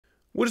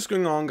What is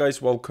going on,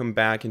 guys? Welcome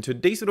back. In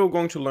today's video we're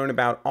going to learn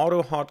about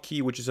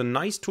AutoHotKey, which is a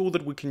nice tool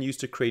that we can use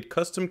to create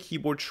custom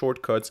keyboard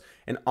shortcuts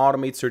and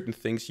automate certain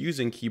things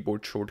using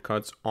keyboard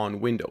shortcuts on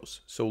Windows.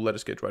 So let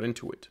us get right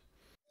into it.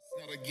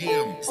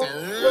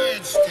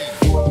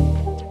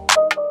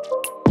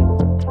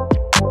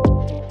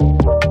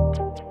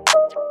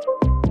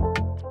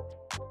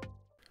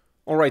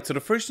 Alright, so the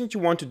first thing you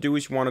want to do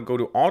is you want to go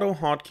to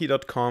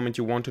AutoHotKey.com and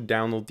you want to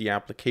download the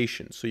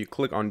application. So you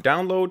click on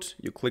download,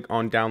 you click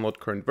on download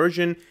current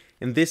version,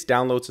 and this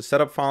downloads a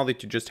setup file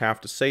that you just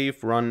have to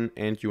save, run,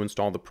 and you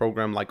install the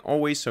program like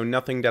always. So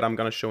nothing that I'm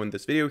going to show in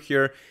this video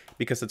here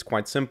because it's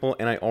quite simple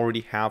and I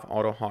already have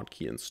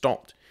AutoHotKey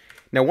installed.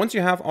 Now, once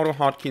you have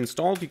AutoHotKey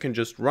installed, you can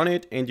just run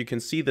it and you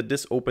can see that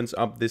this opens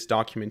up this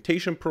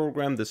documentation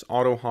program, this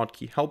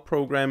AutoHotKey help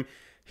program.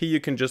 Here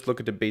you can just look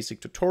at the basic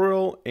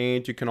tutorial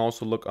and you can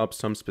also look up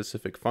some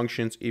specific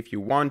functions if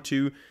you want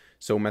to.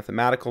 So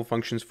mathematical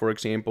functions, for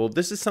example.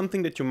 This is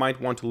something that you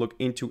might want to look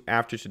into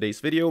after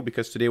today's video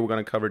because today we're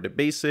going to cover the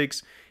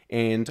basics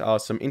and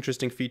some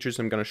interesting features.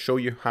 I'm going to show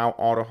you how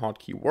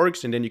AutoHotKey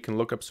works and then you can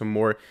look up some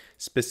more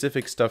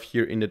specific stuff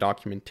here in the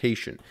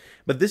documentation.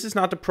 But this is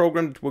not the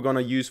program that we're going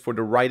to use for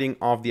the writing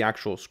of the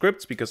actual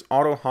scripts because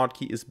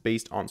AutoHotKey is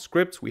based on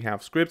scripts. We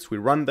have scripts, we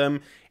run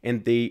them,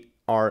 and they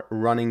are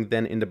running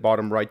then in the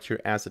bottom right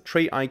here as a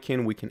tray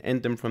icon. We can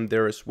end them from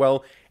there as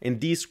well. And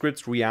these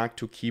scripts react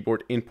to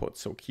keyboard inputs,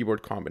 so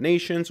keyboard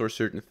combinations or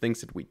certain things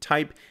that we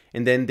type,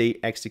 and then they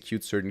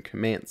execute certain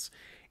commands.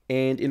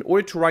 And in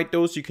order to write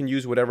those, you can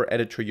use whatever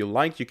editor you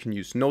like. You can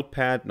use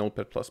Notepad,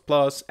 Notepad++,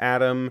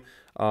 Atom,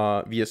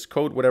 VS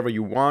Code, whatever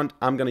you want.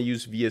 I'm going to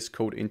use VS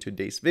Code in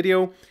today's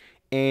video.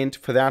 And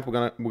for that,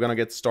 we're gonna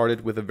get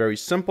started with a very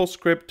simple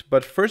script.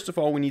 But first of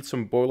all, we need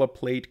some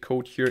boilerplate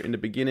code here in the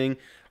beginning.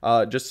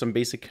 Just some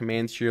basic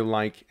commands here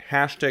like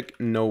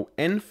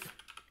 #noenv.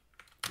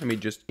 Let me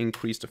just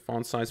increase the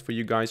font size for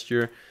you guys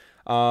here.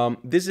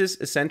 This is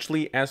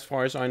essentially, as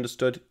far as I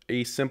understood,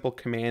 a simple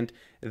command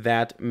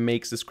that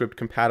makes the script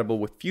compatible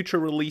with future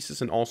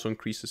releases and also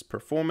increases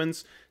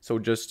performance. So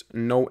just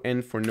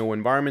noenv for no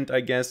environment, I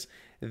guess.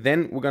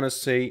 Then we're gonna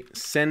say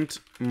send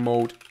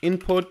mode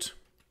input.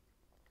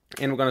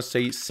 And we're going to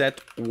say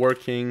set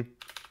working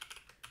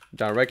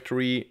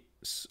directory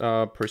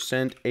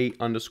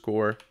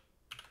 %a_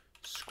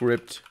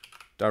 script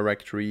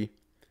directory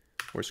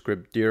or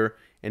script dir,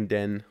 and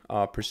then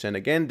 %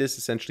 again. This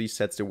essentially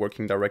sets the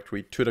working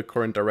directory to the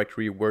current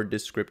directory where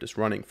this script is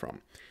running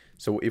from.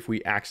 So if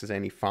we access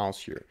any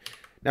files here.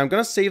 Now I'm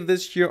going to save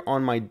this here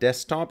on my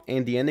desktop,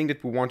 and the ending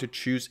that we want to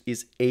choose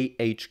is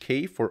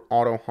AHK for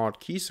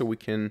AutoHotKey. So we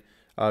can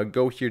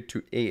go here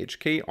to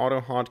AHK,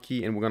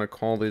 AutoHotKey, and we're going to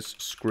call this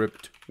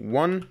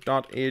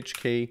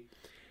script1.ahk.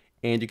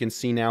 And you can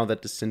see now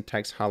that the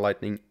syntax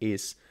highlighting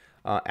is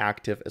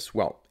active as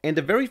well. And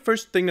the very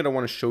first thing that I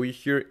want to show you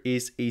here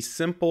is a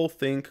simple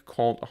thing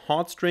called a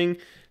hot string.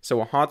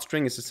 So a hot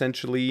string is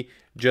essentially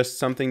just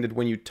something that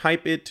when you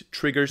type it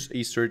triggers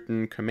a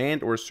certain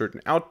command or a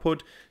certain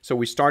output. So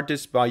we start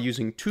this by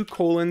using 2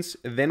 colons,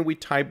 then we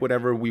type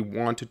whatever we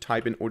want to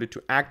type in order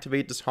to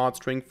activate this hot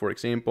string. For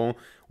example,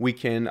 we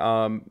can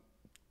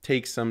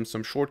take some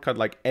shortcut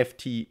like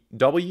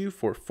FTW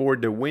for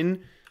the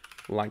win,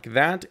 like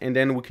that, and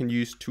then we can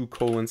use 2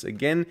 colons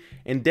again,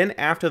 and then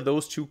after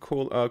those 2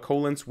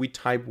 colons we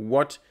type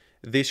what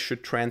this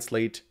should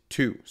translate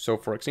to. So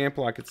for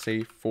example, I could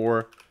say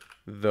for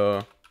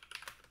the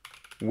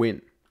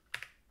win.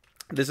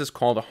 This is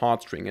called a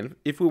hot string, and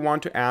if we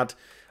want to add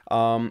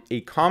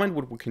a comment,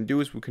 what we can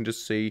do is we can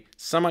just say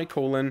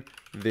semicolon,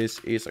 this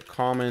is a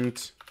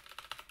comment,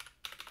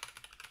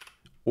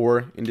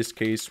 or in this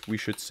case we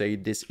should say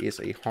this is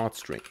a hot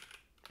string.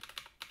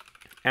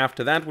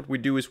 After that, what we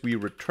do is we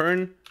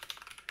return,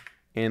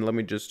 and let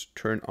me just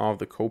turn off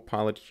the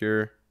Copilot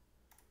here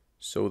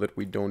so that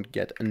we don't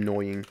get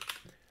annoying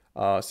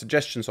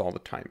suggestions all the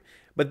time.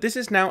 But this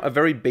is now a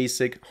very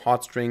basic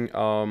hot string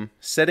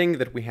setting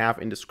that we have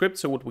in the script.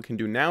 So what we can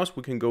do now is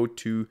we can go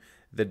to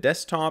the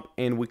desktop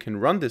and we can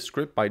run this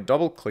script by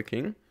double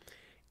clicking.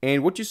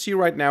 And what you see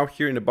right now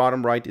here in the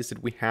bottom right is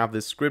that we have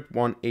this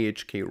script1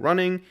 AHK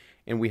running,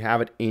 and we have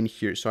it in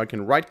here. So I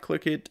can right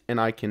click it and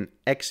I can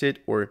exit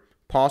or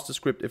pause the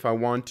script if I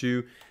want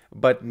to,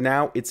 but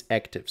now it's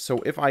active. So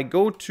if I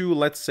go to,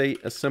 let's say,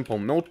 a simple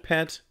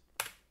notepad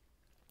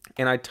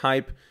and I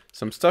type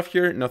some stuff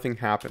here, nothing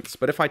happens.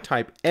 But if I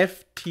type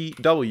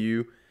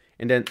FTW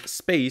and then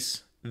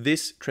space,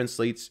 this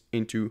translates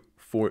into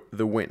for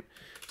the win.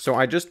 So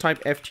I just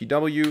type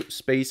FTW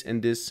space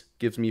and this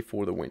gives me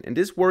for the win. And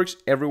this works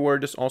everywhere.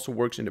 This also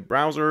works in the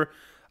browser.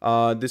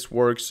 This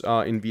works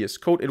in VS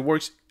Code. It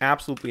works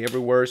absolutely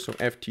everywhere. So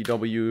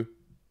FTW,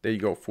 there you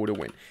go, for the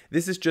win.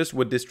 This is just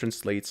what this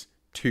translates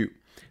to.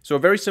 So a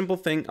very simple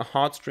thing, a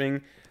hot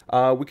string.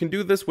 We can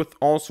do this with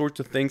all sorts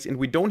of things, and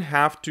we don't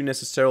have to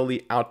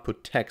necessarily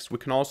output text. We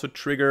can also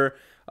trigger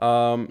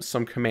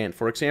some command.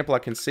 For example, I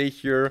can say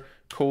here :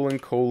 hello :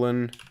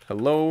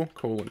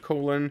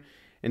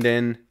 and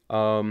then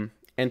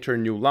enter a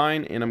new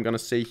line, and I'm going to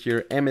say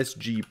here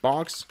msg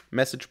box,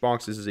 message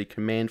box. This is a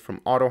command from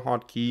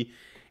AutoHotKey,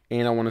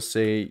 and I want to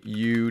say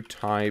you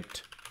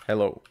typed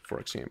hello, for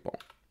example.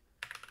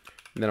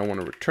 And then I want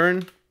to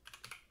return.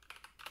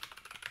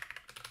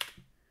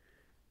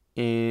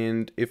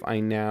 And if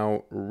I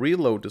now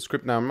reload the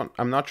script, now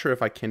I'm not sure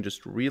if I can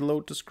just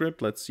reload the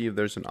script. Let's see if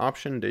there's an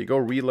option. There you go,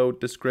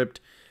 reload the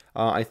script.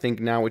 I think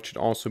now it should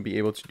also be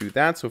able to do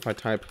that. So if I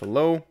type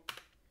hello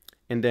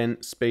and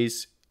then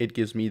space, it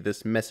gives me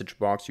this message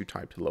box, you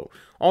typed hello.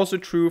 Also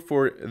true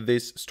for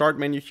this start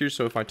menu here.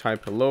 So if I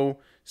type hello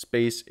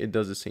space, it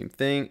does the same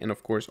thing. And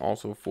of course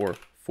also for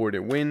the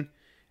win,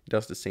 it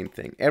does the same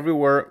thing.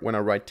 Everywhere when I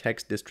write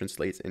text, this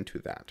translates into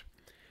that.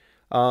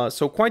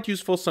 So quite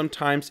useful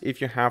sometimes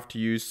if you have to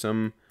use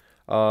some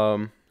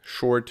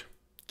short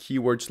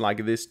keywords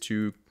like this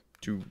to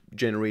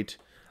generate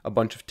a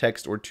bunch of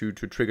text or to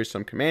trigger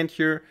some command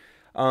here.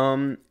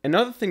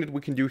 Another thing that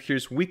we can do here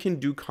is we can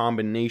do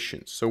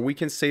combinations. So we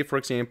can say, for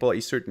example,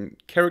 a certain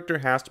character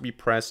has to be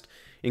pressed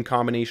in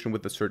combination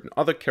with a certain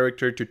other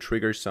character to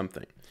trigger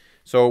something.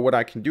 So what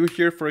I can do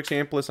here, for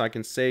example, is I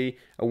can say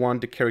I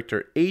want the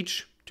character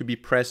H to be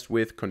pressed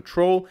with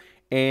control,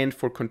 and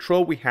for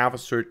control we have a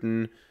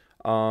certain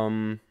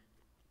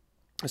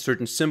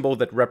symbol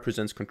that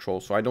represents control.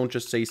 So I don't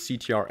just say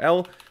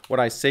CTRL. What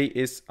I say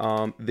is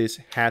this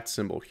hat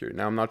symbol here.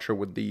 Now I'm not sure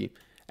what the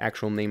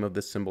actual name of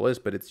this symbol is,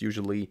 but it's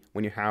usually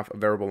when you have a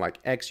variable like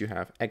X, you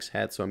have X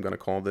hat. So I'm going to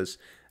call this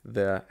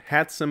the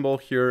hat symbol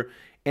here.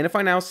 And if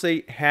I now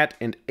say hat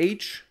and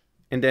H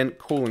and then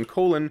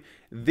colon,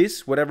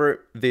 this,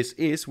 whatever this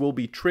is, will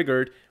be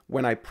triggered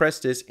when I press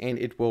this, and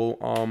it will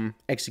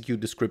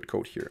execute the script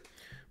code here.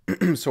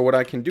 So what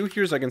I can do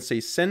here is I can say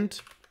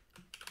send.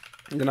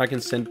 And then I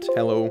can send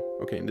hello.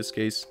 Okay, in this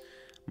case,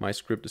 my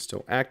script is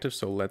still active,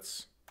 so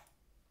let's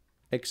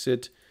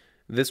exit.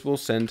 This will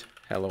send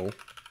hello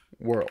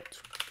world.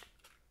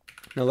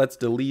 Now let's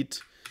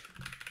delete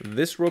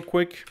this real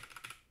quick.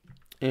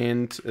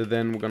 And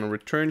then we're going to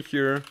return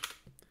here.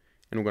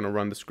 And we're going to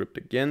run the script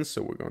again.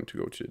 So we're going to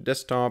go to the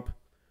desktop.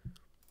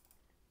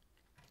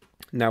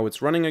 Now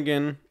it's running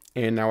again.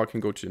 And now I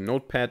can go to the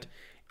notepad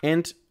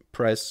and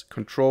press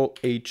Control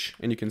H.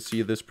 And you can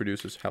see this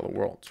produces hello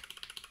world,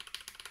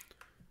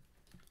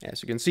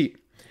 as you can see.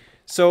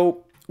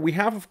 So we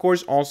have, of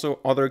course,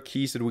 also other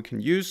keys that we can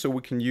use. So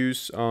we can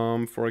use,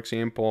 for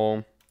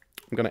example,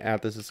 I'm going to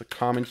add this as a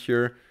comment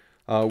here.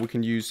 We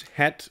can use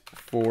hat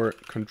for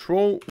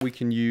control. We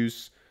can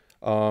use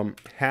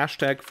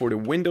hashtag for the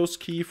Windows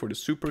key, for the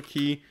super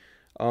key.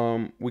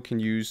 We can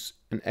use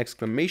an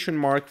exclamation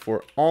mark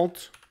for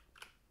alt.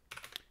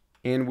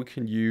 And we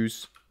can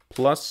use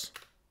plus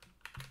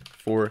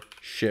for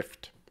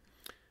shift.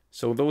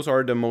 So those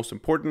are the most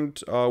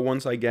important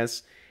ones, I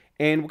guess.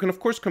 And we can, of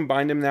course,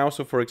 combine them now.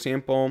 So, for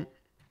example,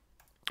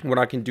 what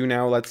I can do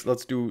now,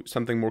 let's do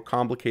something more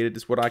complicated.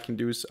 Is what I can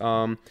do is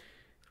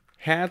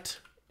hat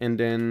and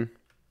then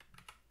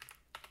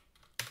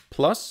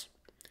plus.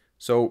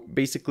 So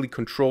basically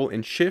Control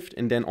and Shift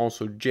and then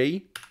also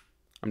J.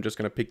 I'm just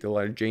going to pick the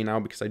letter J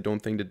now because I don't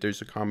think that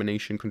there's a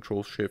combination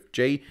Control Shift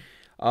J.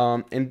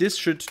 And this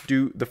should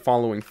do the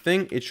following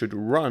thing. It should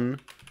run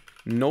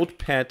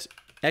Notepad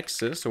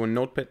access, so a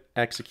Notepad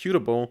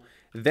executable.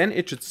 Then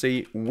it should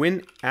say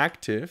when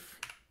activate,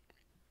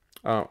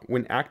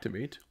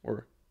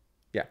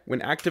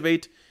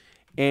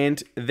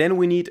 and then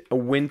we need a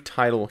win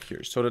title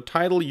here. So the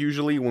title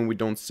usually when we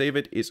don't save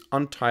it is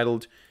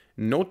untitled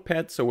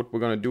notepad. So what we're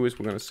going to do is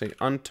we're going to say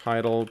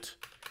untitled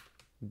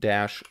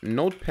dash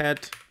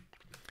notepad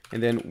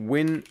and then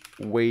win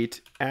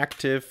wait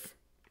active,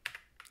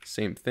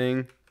 same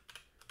thing,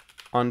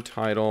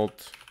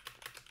 untitled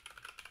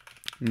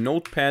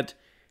notepad,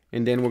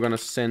 and then we're going to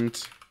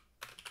send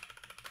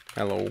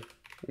hello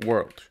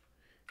world.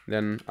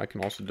 Then I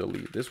can also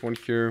delete this one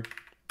here.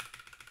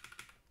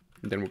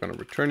 And then we're going to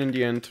return in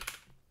the end.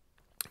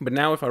 But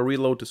now if I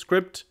reload the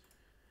script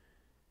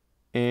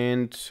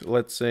and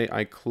let's say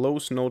I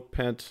close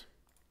Notepad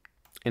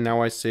and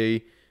now I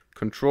say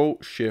Control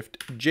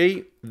Shift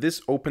J,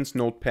 this opens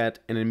Notepad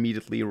and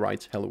immediately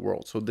writes hello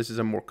world. So this is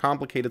a more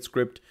complicated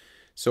script.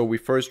 So we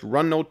first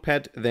run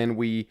Notepad, then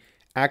we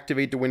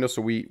activate the window.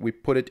 So we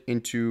put it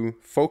into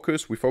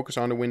focus. We focus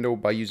on the window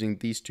by using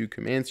these two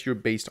commands here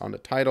based on the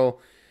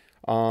title.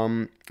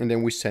 And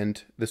then we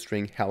send the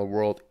string hello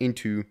world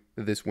into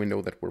this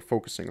window that we're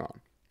focusing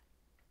on.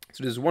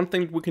 So this is one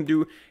thing we can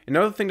do.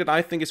 Another thing that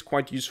I think is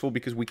quite useful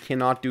because we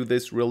cannot do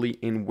this really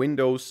in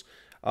Windows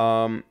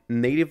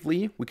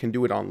natively. We can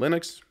do it on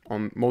Linux.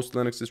 On most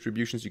Linux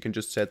distributions, you can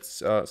just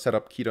set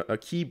up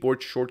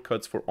keyboard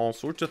shortcuts for all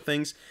sorts of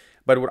things.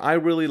 But what I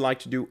really like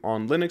to do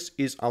on Linux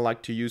is I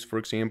like to use, for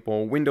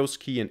example, Windows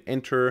key and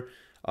enter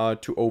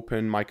to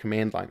open my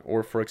command line.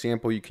 Or for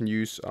example, you can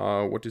use,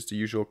 what is the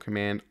usual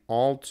command?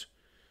 Alt,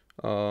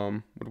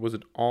 what was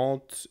it?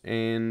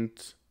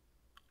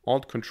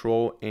 Alt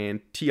Control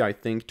and T, I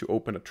think, to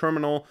open a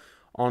terminal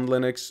on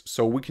Linux.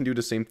 So we can do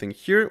the same thing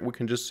here. We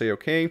can just say,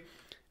 okay,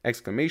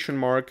 exclamation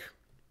mark,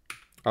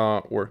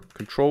 or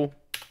Control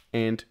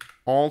and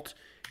Alt.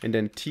 and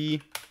then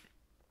T.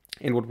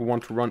 And what we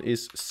want to run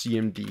is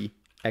cmd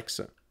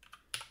exe,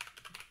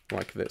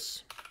 like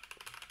this.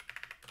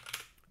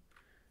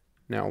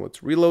 Now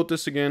let's reload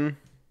this again.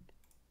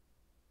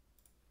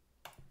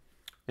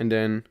 And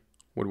then,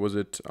 what was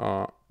it?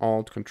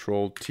 Alt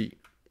Control T.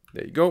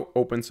 There you go,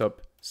 opens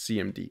up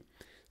cmd.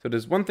 So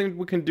there's one thing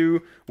we can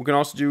do. We can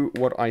also do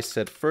what I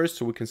said first.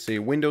 So we can say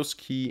Windows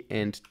key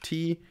and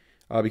T,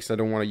 because I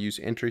don't want to use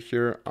enter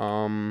here.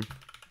 And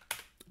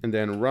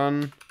then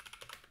run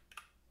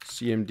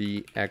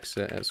cmd exe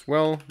as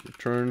well,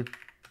 return.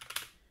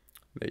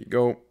 There you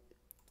go.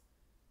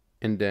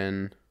 And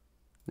then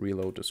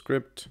reload the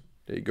script.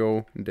 There you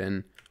go. And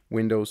then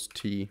Windows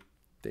T.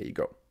 There you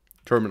go.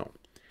 Terminal.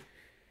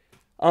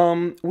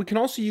 We can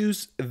also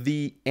use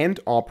the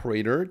AND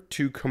operator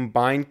to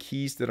combine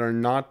keys that are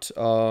not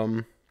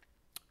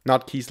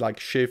keys like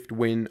Shift,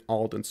 Win,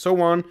 Alt, and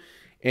so on.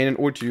 And in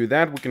order to do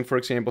that, we can, for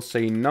example,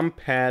 say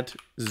numpad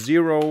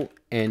 0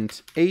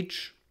 and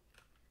H.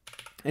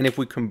 And if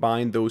we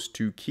combine those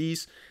two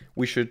keys,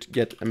 we should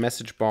get a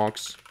message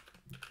box.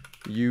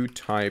 You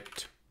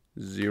typed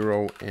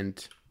 0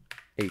 and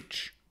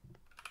H.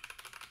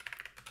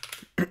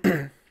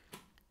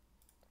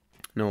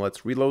 Now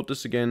let's reload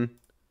this again.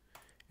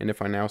 And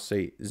if I now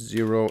say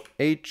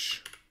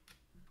 0H,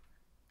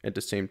 at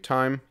the same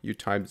time, you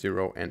type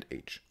 0 and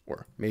H,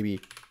 or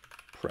maybe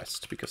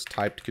pressed, because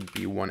typed could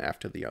be one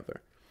after the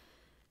other.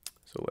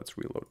 So let's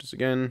reload this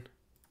again.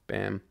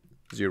 Bam,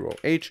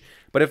 0H.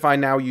 But if I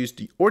now use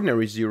the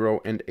ordinary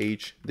 0 and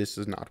H, this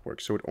does not work.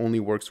 So it only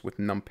works with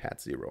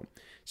numpad 0.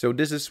 So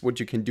this is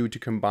what you can do to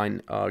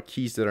combine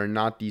keys that are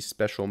not these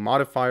special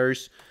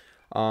modifiers.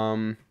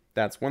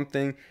 That's one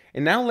thing.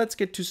 And now let's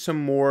get to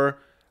some more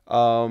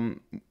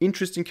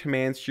interesting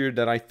commands here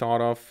that I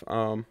thought of.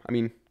 I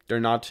mean, they're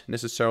not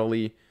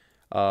necessarily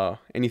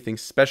anything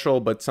special,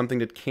 but something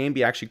that can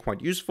be actually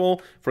quite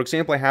useful. For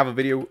example, I have a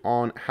video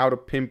on how to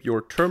pimp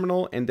your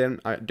terminal, and then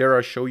there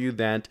I show you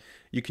that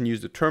you can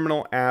use the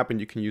terminal app and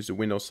you can use the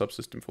Windows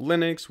subsystem for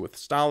Linux with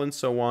style and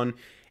so on.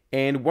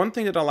 And one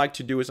thing that I like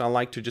to do is I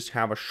like to just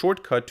have a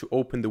shortcut to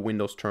open the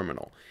Windows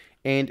terminal.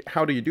 And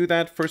how do you do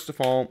that? First of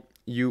all,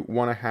 you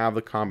want to have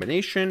the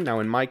combination. Now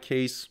in my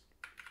case,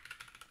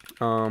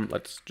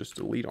 let's just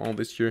delete all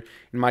this here.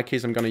 In my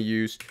case, I'm going to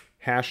use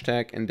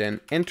hashtag and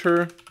then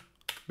enter,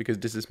 because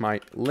this is my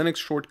Linux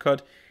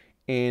shortcut.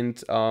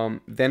 And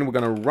then we're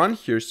going to run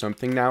here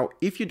something. Now,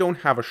 if you don't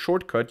have a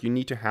shortcut, you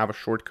need to have a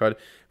shortcut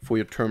for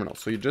your terminal.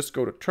 So you just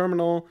go to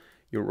terminal,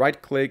 you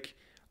right click,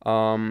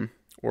 or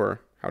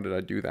how did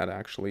I do that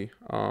actually?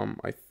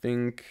 I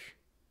think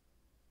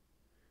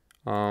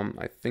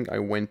I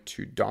went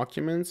to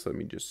documents. Let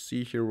me just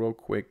see here real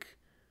quick.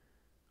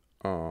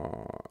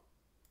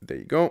 There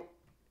you go.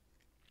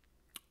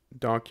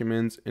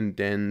 Documents, and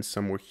then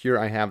somewhere here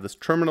I have this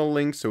terminal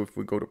link. So if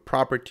we go to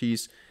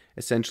properties,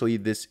 essentially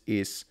this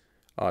is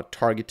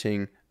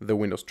targeting the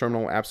Windows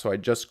Terminal app. So I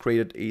just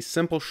created a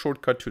simple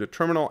shortcut to the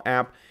terminal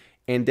app.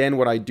 And then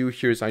what I do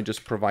here is I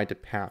just provide the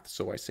path.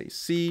 So I say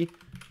C,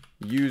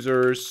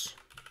 users,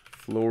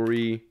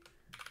 Flory,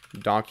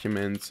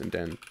 documents, and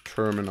then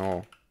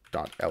terminal.lnk.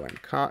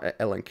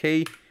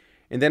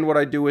 And then what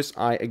I do is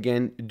I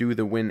again do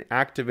the win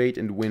activate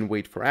and win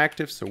wait for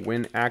active. So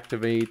win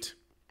activate.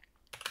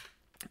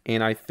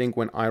 And I think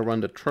when I run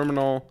the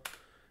terminal,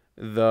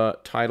 the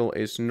title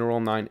is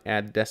neural9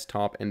 add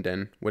desktop and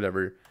then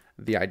whatever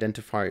the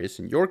identifier is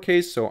in your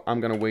case. So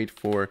I'm going to wait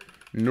for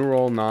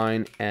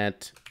neural9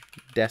 add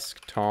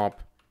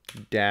desktop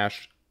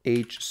dash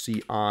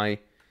HCI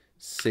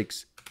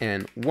 6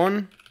 and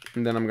 1.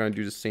 And then I'm going to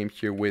do the same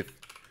here with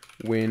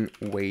win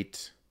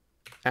wait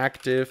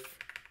active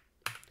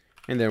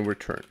and then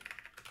return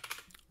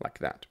like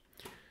that.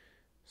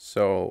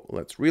 So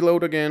let's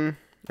reload again.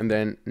 And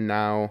then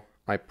now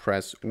I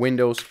press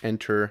Windows,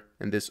 enter,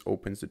 and this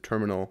opens the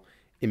terminal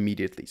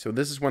immediately. So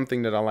this is one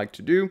thing that I like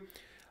to do.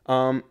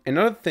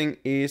 Another thing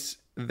is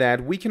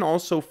that we can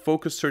also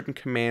focus certain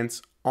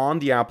commands on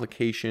the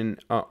application,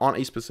 on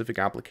a specific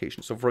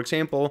application. So for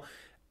example,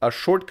 a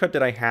shortcut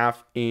that I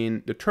have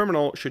in the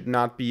terminal should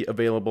not be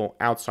available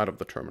outside of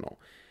the terminal.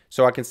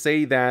 So I can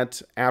say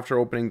that after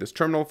opening this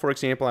terminal, for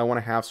example, I want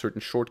to have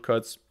certain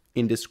shortcuts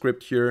in this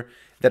script here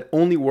that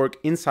only work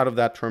inside of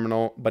that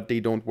terminal, but they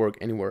don't work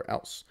anywhere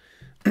else.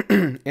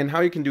 And how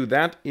you can do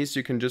that is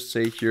you can just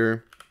say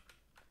here,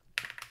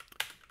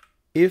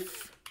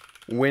 if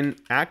when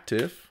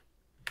active,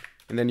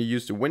 and then you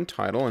use the win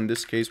title. In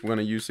this case, we're going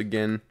to use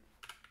again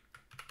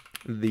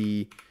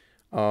the,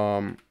 the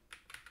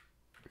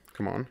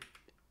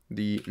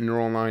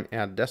neural9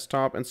 add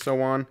desktop and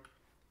so on.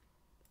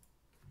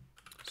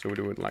 So we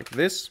do it like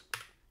this.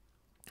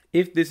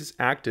 If this is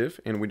active,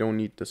 and we don't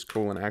need this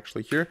colon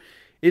actually here,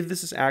 if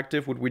this is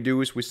active, what we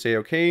do is we say,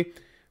 okay,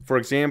 for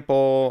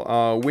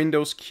example,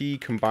 Windows key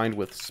combined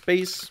with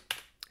space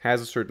has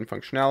a certain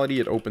functionality.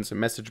 It opens a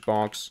message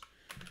box.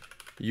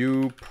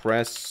 You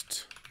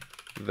pressed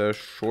the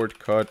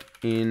shortcut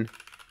in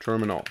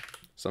terminal,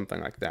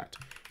 something like that.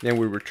 Then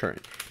we return.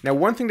 Now,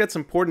 one thing that's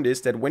important is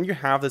that when you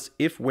have this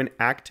if when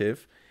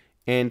active,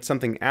 and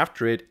something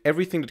after it,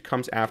 everything that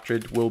comes after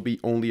it will be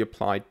only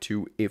applied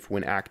to if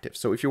when active.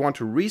 So if you want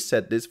to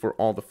reset this for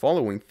all the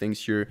following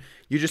things here,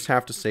 you just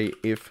have to say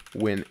if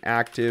when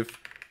active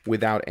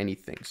without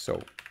anything.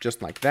 So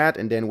just like that,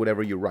 and then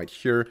whatever you write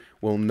here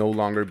will no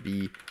longer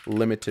be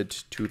limited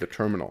to the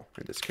terminal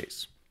in this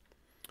case.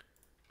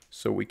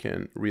 So we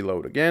can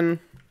reload again.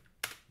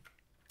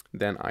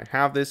 Then I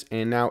have this,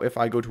 and now if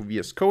I go to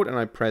VS Code and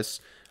I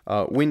press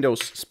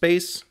Windows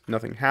space,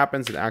 nothing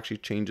happens. It actually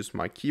changes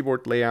my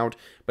keyboard layout.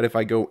 But if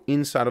I go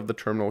inside of the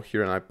terminal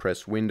here and I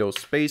press Windows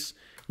space,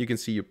 you can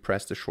see you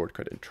press the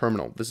shortcut in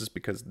terminal. This is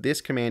because this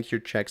command here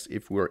checks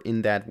if we're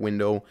in that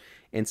window.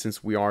 And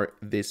since we are,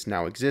 this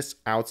now exists.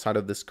 Outside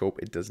of the scope,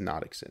 it does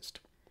not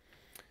exist.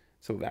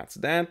 So that's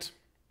that.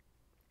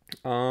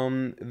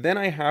 Then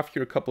I have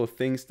here a couple of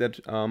things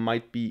that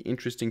might be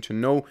interesting to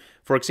know.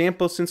 For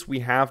example, since we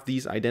have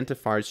these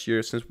identifiers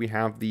here, since we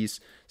have these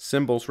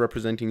symbols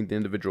representing the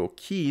individual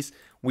keys,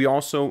 we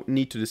also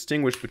need to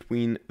distinguish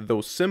between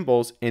those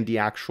symbols and the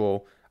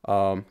actual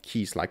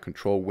keys like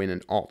Control, Win,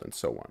 and Alt, and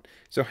so on.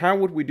 So how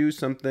would we do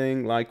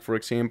something like, for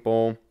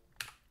example,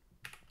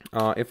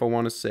 if I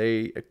want to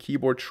say a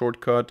keyboard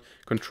shortcut,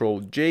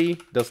 Control J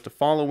does the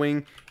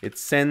following. It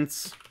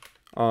sends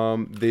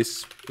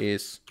this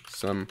is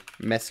some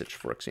message,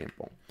 for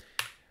example,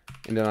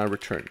 and then I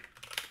return.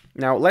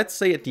 Now let's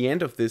say at the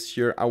end of this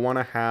here I want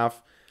to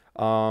have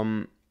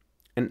an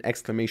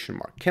exclamation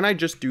mark. Can I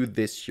just do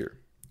this here?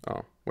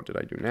 Oh, what did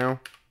I do now?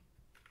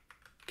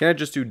 Can I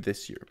just do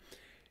this here?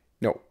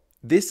 No,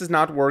 this does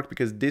not work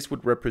because this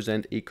would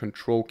represent a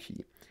control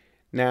key.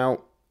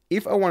 Now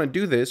if I want to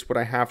do this, what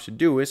I have to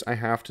do is I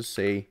have to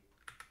say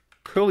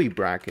curly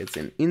brackets,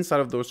 and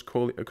inside of those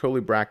curly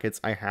brackets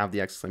I have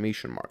the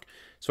exclamation mark.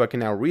 So I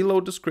can now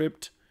reload the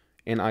script,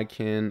 and I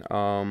can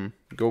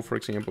go, for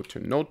example, to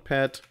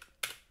Notepad,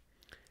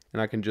 and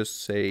I can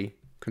just say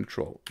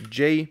Control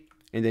J,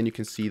 and then you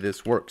can see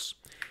this works.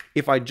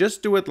 If I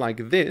just do it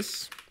like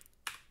this,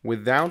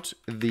 without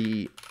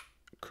the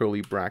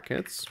curly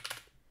brackets,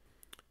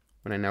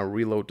 when I now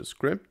reload the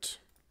script,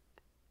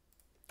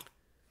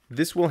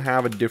 this will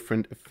have a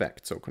different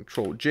effect. So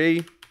Control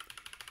J,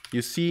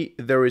 you see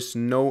there is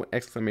no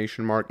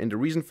exclamation mark, and the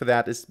reason for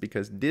that is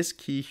because this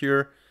key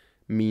here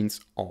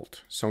means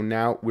Alt. So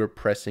now we're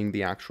pressing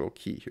the actual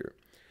key here.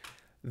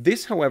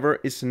 This, however,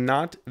 is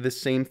not the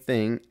same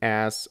thing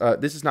as,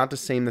 this is not the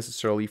same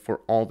necessarily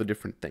for all the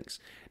different things.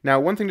 Now,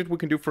 one thing that we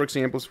can do, for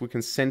example, is we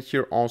can send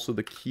here also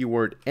the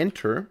keyword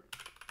enter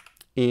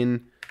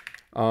in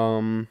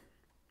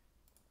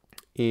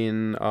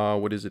in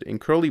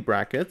curly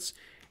brackets.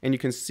 And you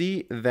can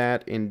see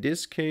that in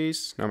this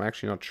case, now I'm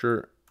actually not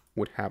sure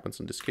what happens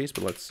in this case,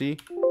 but let's see.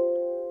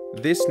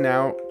 This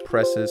now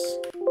presses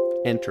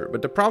enter.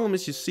 But the problem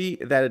is, you see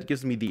that it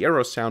gives me the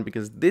arrow sound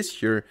because this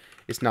here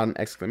is not an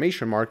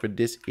exclamation mark, but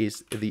this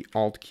is the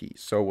Alt key.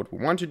 So what we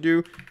want to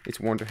do is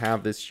we want to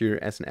have this here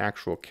as an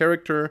actual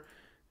character.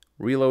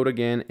 Reload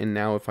again, and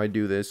now if I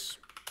do this,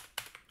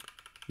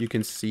 you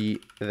can see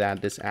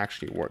that this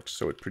actually works.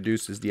 So it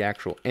produces the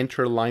actual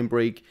enter line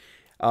break.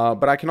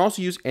 But I can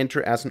also use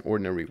enter as an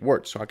ordinary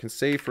word. So I can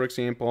say, for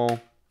example,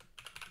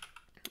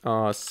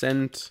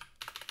 send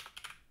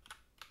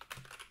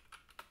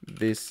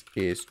this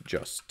is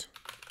just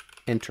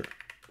enter.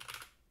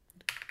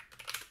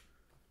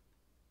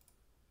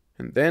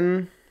 And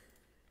then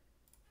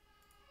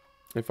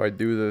if I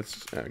do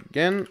this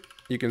again,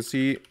 you can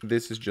see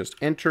this is just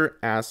enter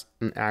as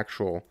an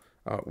actual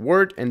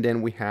word. And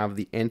then we have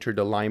the enter,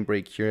 the line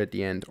break here at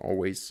the end,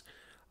 always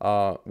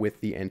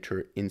with the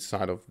enter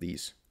inside of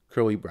these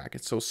curly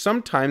brackets. So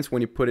sometimes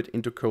when you put it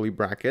into curly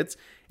brackets,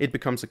 it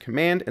becomes a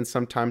command, and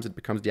sometimes it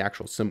becomes the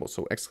actual symbol.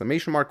 So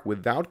exclamation mark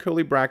without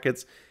curly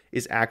brackets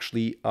is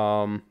actually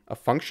a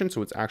function.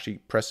 So it's actually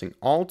pressing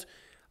Alt.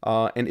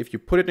 And if you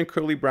put it in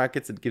curly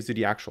brackets, it gives you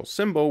the actual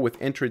symbol. With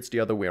enter, it's the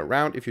other way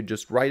around. If you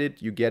just write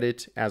it, you get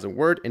it as a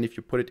word. And if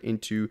you put it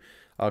into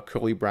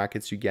curly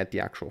brackets, you get the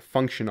actual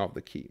function of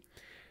the key.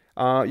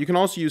 You can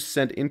also use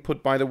send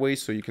input, by the way.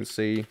 So you can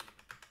say,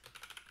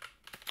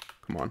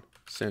 come on,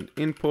 send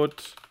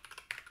input.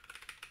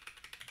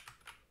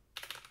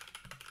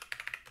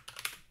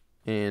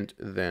 And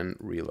then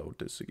reload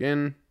this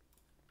again.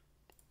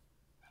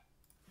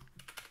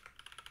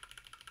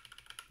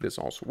 This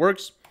also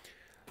works.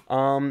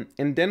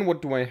 And then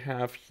what do I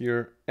have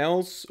here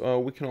else?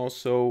 We can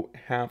also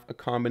have a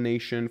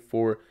combination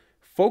for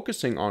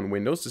focusing on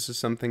windows. This is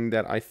something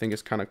that I think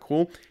is kind of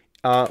cool.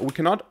 We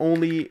can not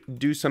only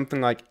do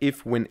something like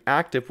if when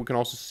active, we can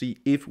also see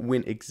if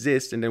when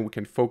exists, and then we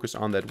can focus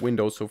on that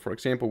window. So for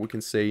example, we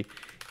can say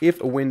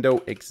if a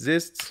window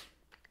exists,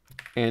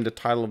 and the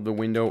title of the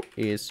window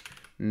is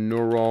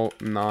Neural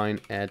 9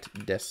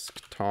 at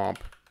desktop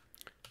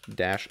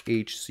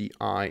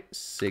HCI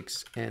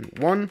 6 and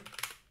 1.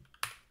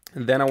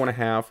 And then I want to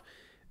have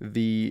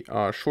the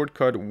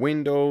shortcut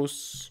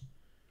Windows.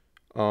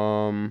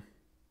 Yeah,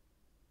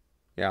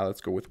 let's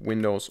go with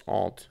Windows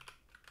Alt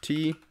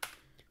T.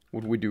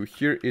 What we do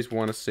here is we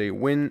want to say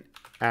when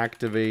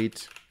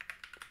activate.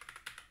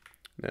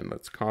 Then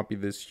let's copy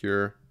this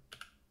here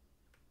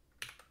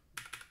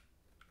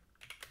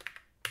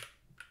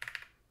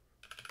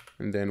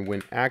And then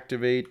when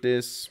activate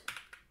this,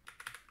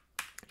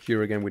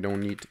 here again, we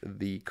don't need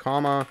the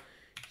comma.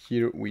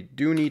 Here we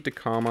do need the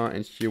comma,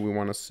 and here we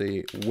want to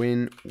say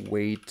when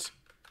wait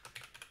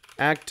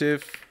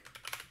active,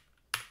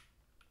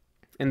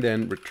 and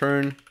then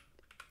return.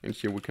 And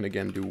here we can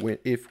again do when,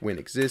 if when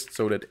exists,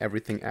 so that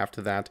everything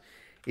after that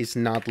is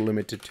not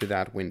limited to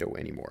that window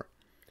anymore.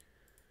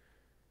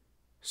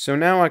 So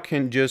now I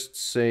can just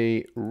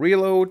say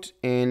reload,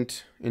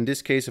 and in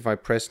this case, if I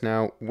press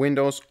now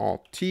Windows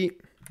Alt T,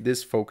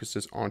 this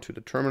focuses onto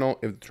the terminal.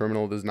 If the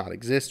terminal does not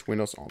exist,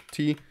 Windows Alt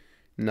T,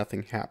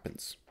 nothing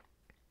happens.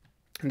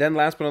 And then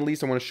last but not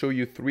least, I want to show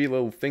you 3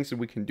 little things that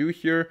we can do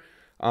here.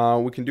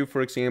 We can do,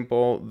 for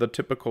example, the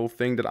typical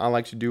thing that I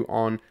like to do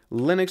on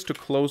Linux to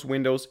close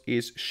Windows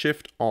is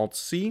Shift Alt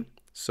C.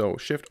 So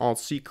Shift Alt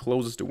C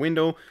closes the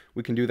window.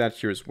 We can do that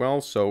here as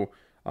well. So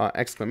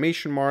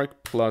exclamation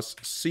mark plus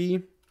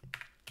C.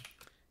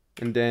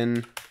 And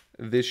then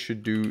this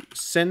should do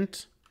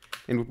send.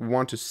 And what we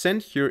want to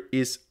send here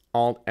is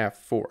Alt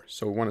F4.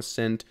 So we want to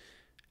send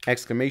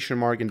exclamation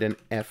mark and then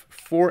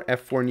F4.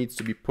 F4 needs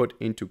to be put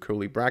into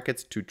curly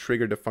brackets to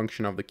trigger the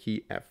function of the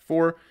key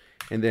F4.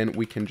 And then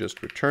we can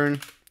just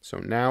return. So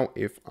now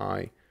if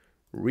I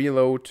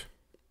reload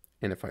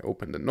and if I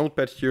open the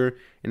notepad here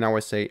and now I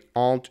say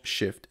Alt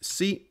Shift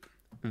C,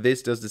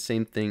 this does the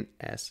same thing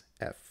as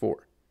F4.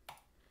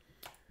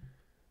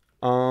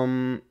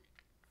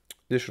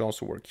 This should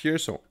also work here.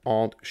 So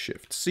Alt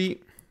Shift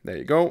C, there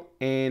you go.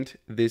 And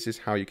this is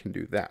how you can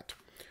do that.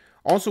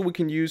 Also, we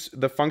can use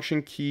the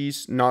function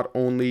keys not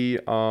only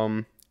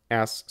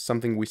as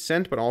something we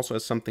send, but also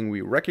as something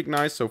we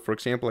recognize. So for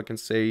example, I can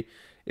say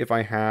if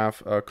I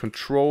have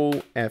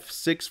Control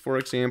F6, for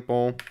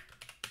example,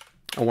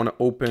 I want to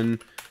open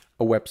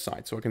a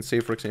website. So I can say,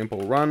 for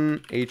example, run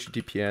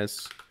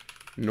https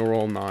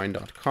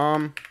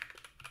neural9.com,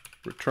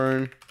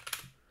 return.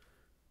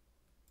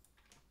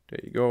 There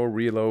you go,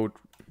 reload,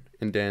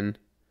 and then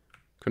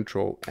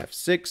Control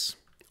F6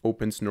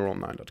 opens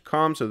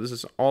neural9.com. So this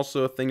is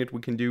also a thing that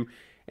we can do.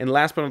 And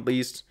last but not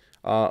least,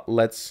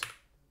 let's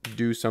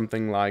do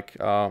something like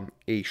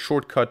a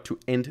shortcut to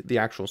end the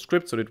actual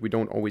script so that we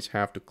don't always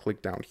have to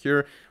click down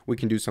here. We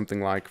can do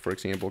something like, for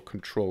example,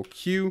 Control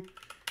Q,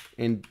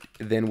 and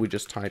then we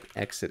just type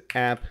exit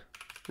app,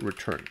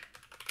 return.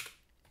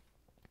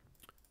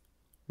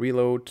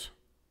 Reload,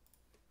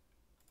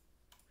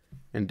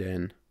 and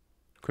then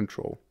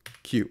Control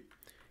Q.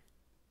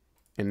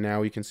 And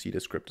now you can see the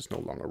script is no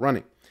longer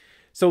running.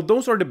 So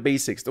those are the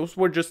basics. Those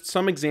were just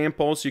some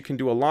examples. You can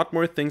do a lot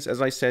more things.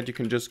 As I said, you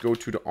can just go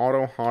to the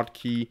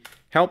AutoHotKey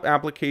help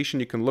application.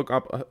 You can look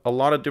up a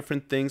lot of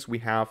different things. We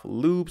have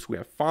loops, we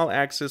have file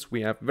access,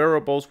 we have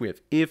variables, we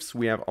have ifs,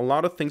 we have a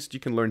lot of things that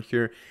you can learn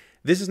here.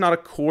 This is not a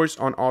course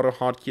on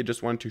AutoHotKey. I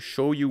just wanted to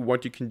show you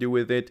what you can do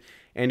with it,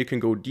 and you can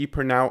go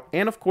deeper now.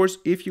 And of course,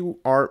 if you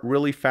are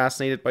really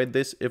fascinated by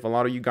this, if a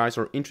lot of you guys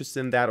are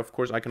interested in that, of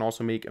course, I can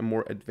also make a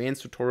more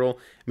advanced tutorial,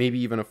 maybe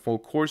even a full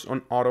course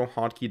on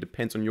AutoHotKey,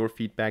 depends on your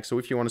feedback. So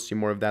if you want to see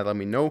more of that, let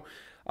me know.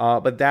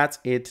 But that's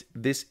it.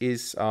 This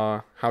is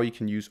how you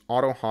can use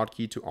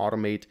AutoHotKey to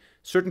automate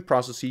certain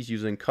processes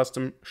using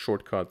custom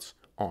shortcuts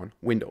on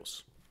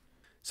Windows.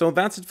 So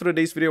that's it for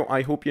today's video.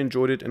 I hope you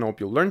enjoyed it and I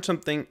hope you learned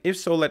something. If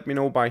so, let me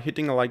know by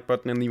hitting the like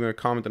button and leaving a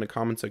comment in the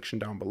comment section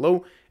down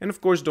below. And of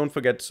course, don't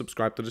forget to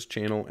subscribe to this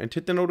channel and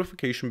hit the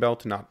notification bell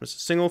to not miss a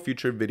single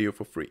future video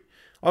for free.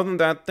 Other than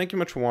that, thank you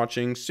much for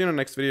watching. See you in the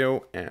next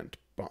video and